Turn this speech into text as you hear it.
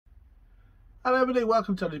Hello everybody,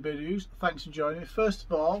 welcome to Untappd Reviews. Thanks for joining me. First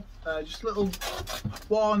of all, just a little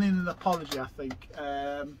warning and apology, I think.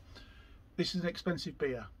 This is an expensive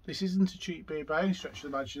beer. This isn't a cheap beer by any stretch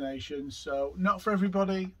of the imagination, so not for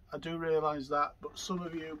everybody, I do realise that, but some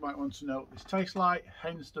of you might want to know what this tastes like,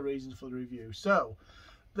 hence the reason for the review. So,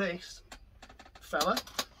 this fella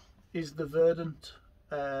is the Verdant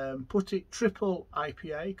Puttty Triple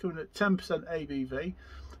IPA, coming at 10% ABV.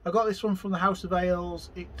 I got this one from the House of Ales.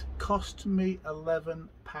 It cost me £11.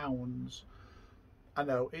 I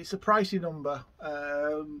know, it's a pricey number,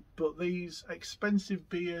 but these expensive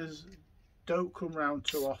beers don't come round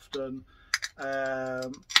too often,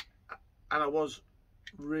 and I was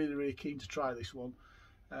really keen to try this one.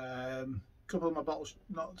 A couple of my bottles,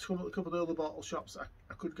 not a couple of the other bottle shops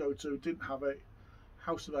I could go to didn't have it.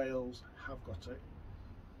 House of Ales have got it.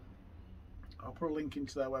 I'll put a link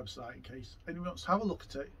into their website in case anyone wants to have a look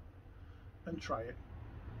at it and try it.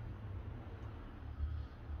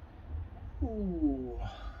 Ooh,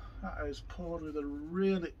 that is poured with a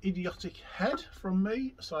really idiotic head from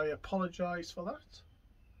me, so I apologise for that.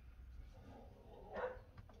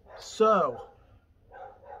 So,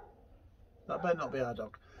 that better not be our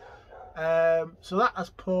dog. So that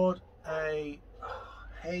has poured a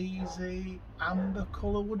hazy amber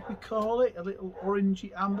colour, would we call it? A little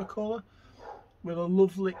orangey amber colour with a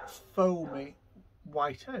lovely foamy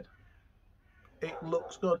white head. It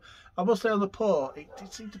looks good. I must say on the pour, it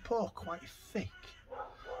did seem to pour quite thick.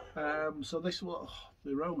 So this will,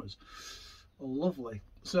 the aromas are lovely.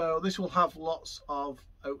 So this will have lots of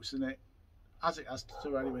oats in it, as it has to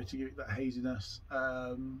do anyway, to give it that haziness.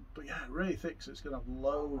 But yeah, really thick, so it's going to have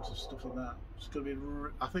loads of stuff in that. It's going to be,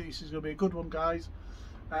 I think this is going to be a good one, guys.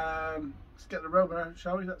 Let's get the aroma out,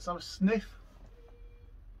 shall we? Let's have a sniff.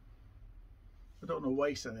 I don't want to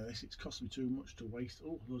waste any of this, it's cost me too much to waste.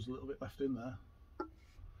 Oh, there's a little bit left in there.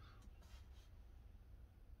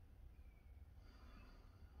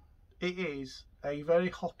 It is a very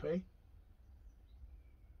hoppy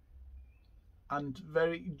and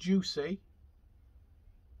very juicy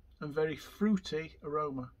and very fruity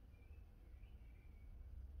aroma.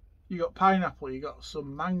 You got pineapple, you got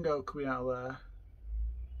some mango coming out of there.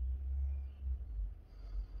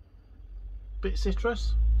 Bit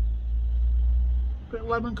citrus. Bit of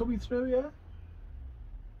lemon coming through, yeah.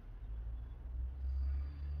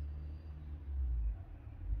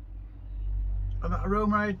 And that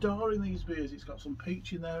aroma I adore in these beers. It's got some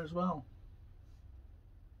peach in there as well.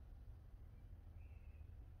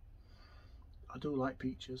 I do like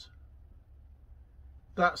peaches.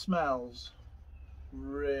 That smells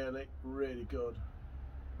really good.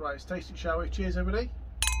 Right, let's taste it, shall we? Cheers everybody.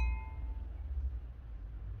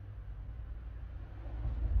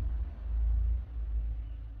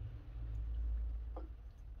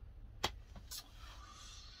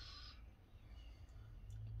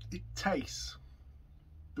 It tastes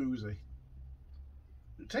boozy.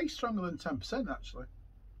 It tastes stronger than 10% actually.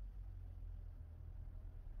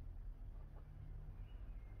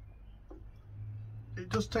 It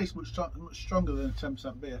does taste much stronger than a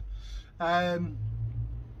 10% beer.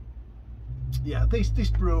 Yeah, this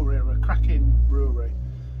brewery are a cracking brewery.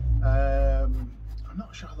 I'm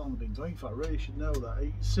not sure how long they've been going for. I really should know that.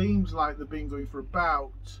 It seems like they've been going for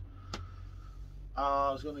about.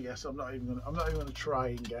 I was going to guess. I'm not even going to try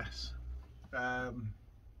and guess.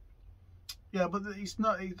 Yeah, but it's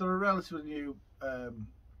not. They're a relatively new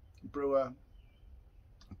brewer.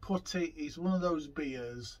 Puttty is one of those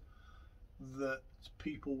beers that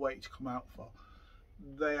people wait to come out for.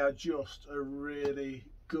 They are just a really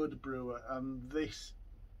good brewer, and this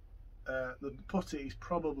the Puttty is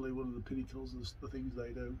probably one of the pinnacles of the things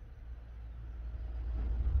they do.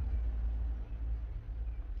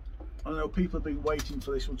 I know people have been waiting for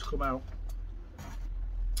this one to come out.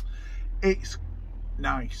 It's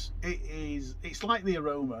nice. It's like the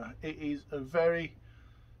aroma. It is a very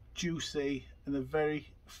juicy and a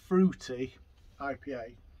very fruity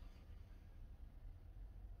IPA.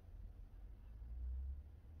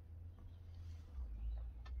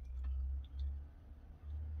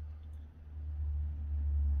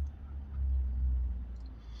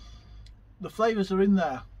 The flavours are in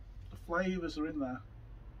there. The flavours are in there.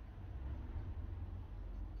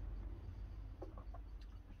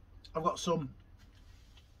 I've got some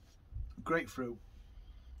grapefruit.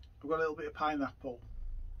 I've got a little bit of pineapple.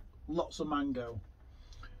 Lots of mango.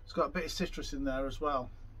 It's got a bit of citrus in there as well,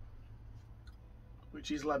 which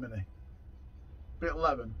is lemony. Bit of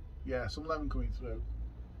lemon. Yeah, some lemon coming through.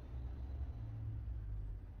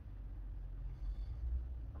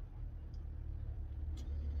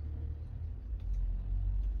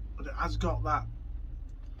 But it has got that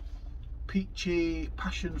peachy,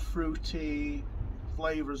 passion fruity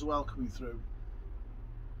flavour as well coming through.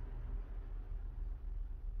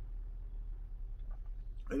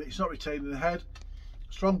 And it's not retaining the head.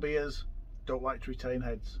 Strong beers don't like to retain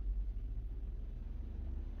heads.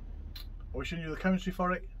 I was showing you the chemistry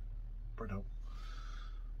for it, but I don't.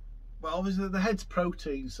 Well, obviously the head's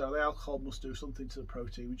protein, so the alcohol must do something to the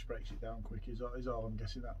protein which breaks it down quick, is all I'm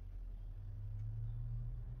guessing at.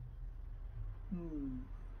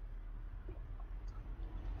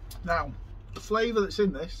 Now, the flavour that's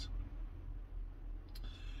in this,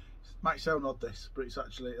 might sound odd this, but it's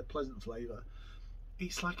actually a pleasant flavour.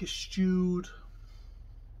 It's like a stewed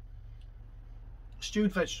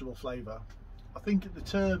vegetable flavour. I think the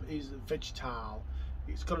term is vegetal.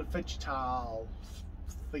 It's got a vegetal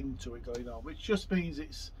thing to it going on, which just means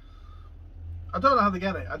it's, I don't know how they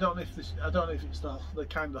get it. I don't know if it's the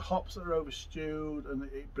kind of hops that are over stewed and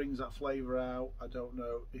it brings that flavour out. I don't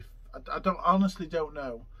know if honestly don't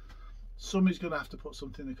know. Somebody's going to have to put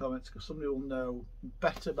something in the comments because somebody will know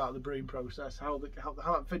better about the brewing process, how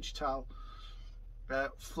that vegetal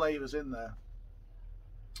flavours in there.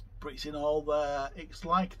 But it's in all there. It's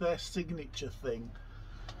like their signature thing.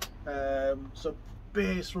 So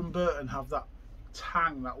beers from Verdant have that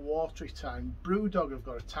tang, that watery tang. Brewdog have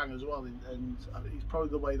got a tang as well, and it's probably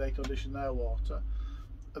the way they condition their water.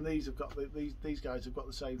 And these have got these guys have got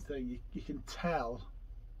the same thing. You can tell.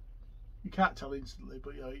 You can't tell instantly,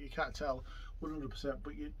 but you can't tell 100%.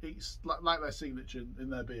 But it's like their signature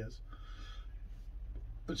in their beers.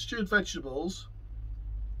 And stewed vegetables.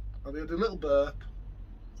 And they had a little burp.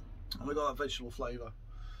 And we got that vegetable flavour.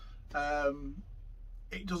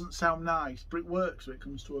 It doesn't sound nice, but it works when it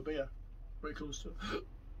comes to a beer. When it comes to,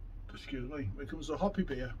 excuse me, when it comes to a hoppy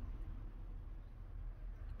beer,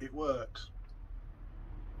 it works.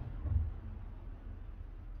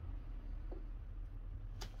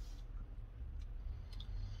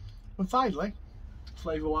 And finally,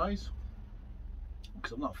 flavour-wise,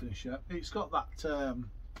 because I'm not finished yet, it's got that.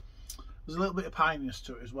 There's a little bit of pininess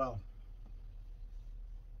to it as well.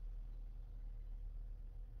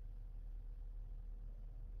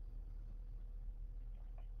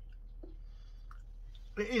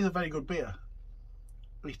 It is a very good beer.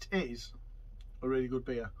 It is a really good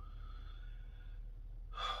beer.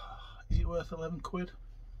 Is it worth 11 quid?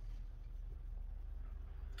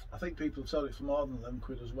 I think people have sold it for more than 11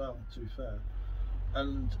 quid as well, to be fair.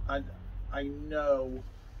 And I know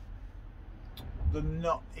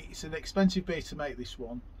it's an expensive beer to make, this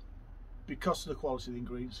one, because of the quality of the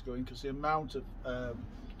ingredients going, because the amount of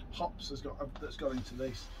hops that's gone into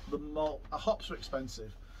this. The hops are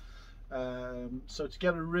expensive. So to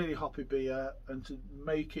get a really hoppy beer and to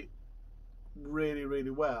make it really, really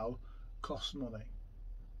well costs money.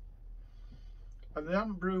 And they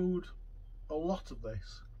haven't brewed a lot of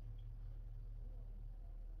this.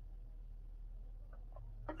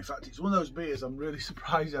 In fact, it's one of those beers I'm really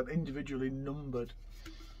surprised at individually numbered,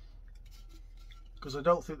 because I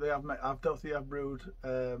don't think they have brewed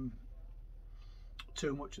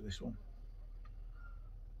too much of this one.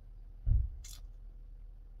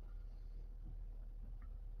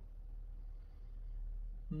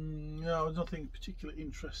 No, nothing particularly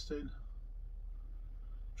interesting.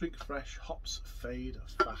 Drink fresh, hops fade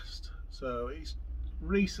fast. So it's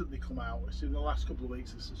recently come out. It's in the last couple of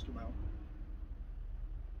weeks this has come out.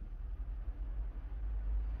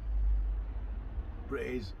 But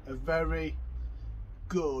it is a very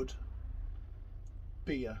good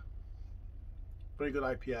beer. Very good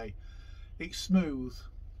IPA. It's smooth.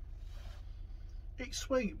 It's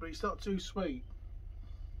sweet, but it's not too sweet.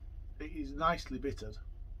 It is nicely bittered.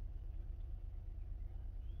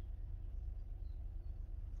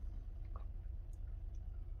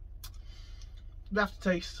 The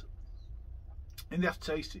aftertaste. The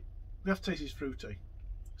aftertaste is fruity.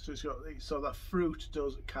 So it's got, so that fruit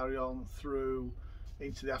does carry on through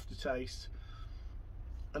into the aftertaste,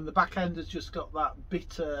 and the back end has just got that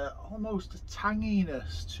bitter, almost a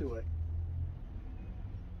tanginess to it.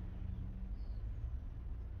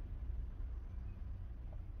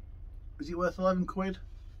 Is it worth 11 quid?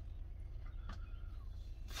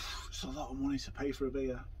 It's a lot of money to pay for a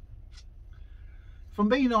beer. If I'm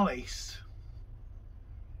being honest,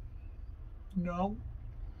 no.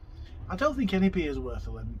 I don't think any beer is worth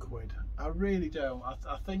 11 quid. I really don't.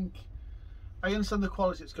 I think I understand the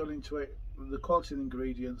quality that's gone into it, the quality of the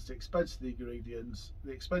ingredients, the expense of the ingredients,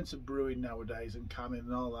 the expense of brewing nowadays and canning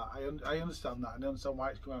and all that. I understand that, and I understand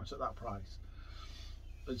why it's come out at that price.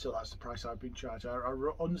 Until that's the price I've been charged. I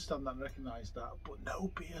understand that and recognise that, but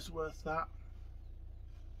no beer's worth that.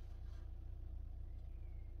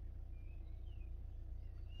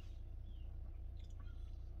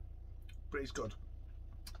 but it's good.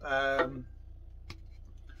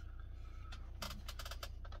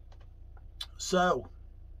 So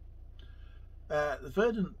the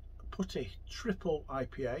Verdant Puttty Triple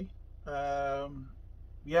IPA.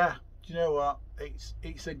 Yeah, do you know what?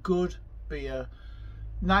 It's a good beer.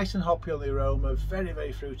 Nice and hoppy on the aroma, very,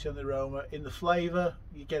 very fruity on the aroma. In the flavour,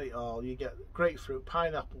 you get it all. You get grapefruit,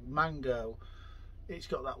 pineapple, mango. It's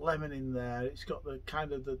got that lemon in there. It's got the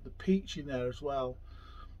kind of the peach in there as well.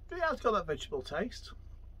 But yeah, it's got that vegetable taste.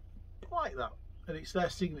 I like that. And it's their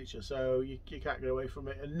signature, so you can't get away from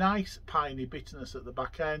it. A nice piney bitterness at the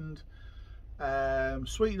back end.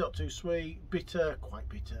 Sweet, not too sweet. Bitter,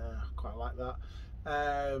 quite like that.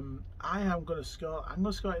 I'm going to score it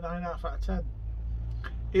 9.5 out of 10.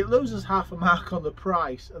 It loses half a mark on the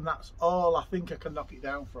price, and that's all I think I can knock it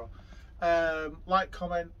down from. Like,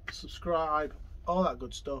 comment, subscribe, all that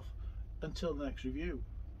good stuff. Until the next review.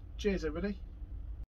 Cheers, everybody.